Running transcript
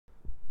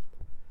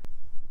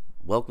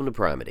Welcome to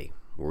Primedy,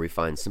 where we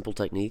find simple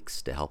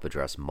techniques to help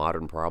address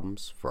modern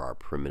problems for our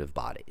primitive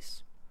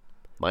bodies.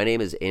 My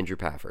name is Andrew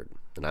Pafford,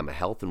 and I'm a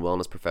health and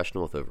wellness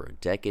professional with over a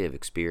decade of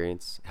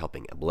experience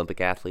helping Olympic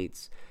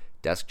athletes,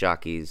 desk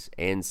jockeys,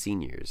 and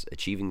seniors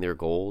achieving their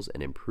goals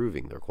and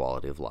improving their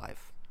quality of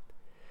life.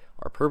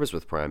 Our purpose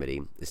with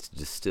Primedy is to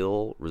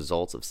distill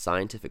results of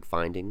scientific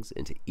findings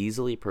into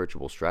easily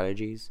approachable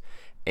strategies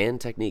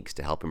and techniques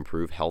to help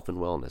improve health and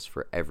wellness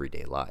for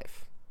everyday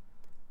life.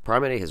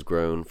 Primedy has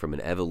grown from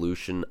an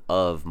evolution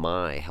of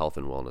my health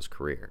and wellness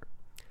career.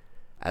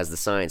 As the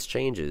science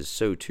changes,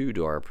 so too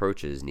do our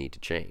approaches need to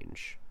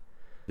change.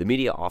 The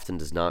media often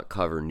does not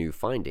cover new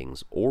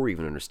findings or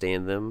even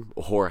understand them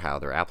or how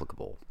they're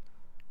applicable.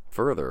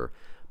 Further,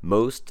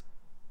 most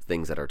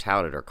things that are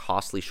touted are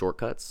costly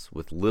shortcuts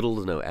with little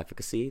to no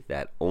efficacy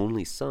that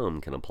only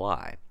some can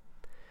apply.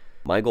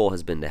 My goal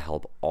has been to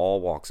help all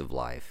walks of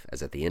life,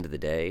 as at the end of the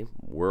day,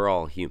 we're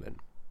all human.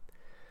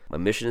 My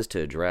mission is to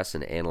address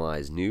and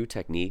analyze new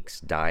techniques,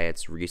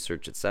 diets,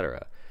 research,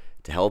 etc.,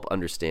 to help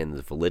understand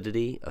the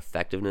validity,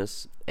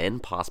 effectiveness,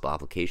 and possible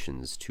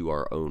applications to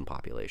our own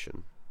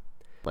population.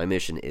 My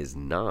mission is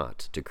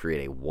not to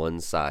create a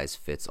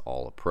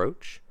one-size-fits-all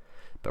approach,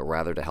 but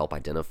rather to help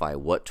identify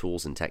what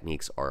tools and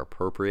techniques are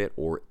appropriate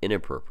or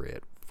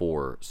inappropriate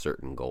for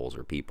certain goals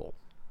or people.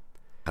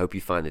 I hope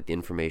you find that the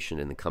information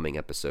in the coming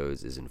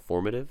episodes is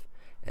informative,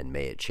 and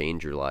may it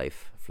change your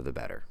life for the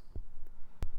better.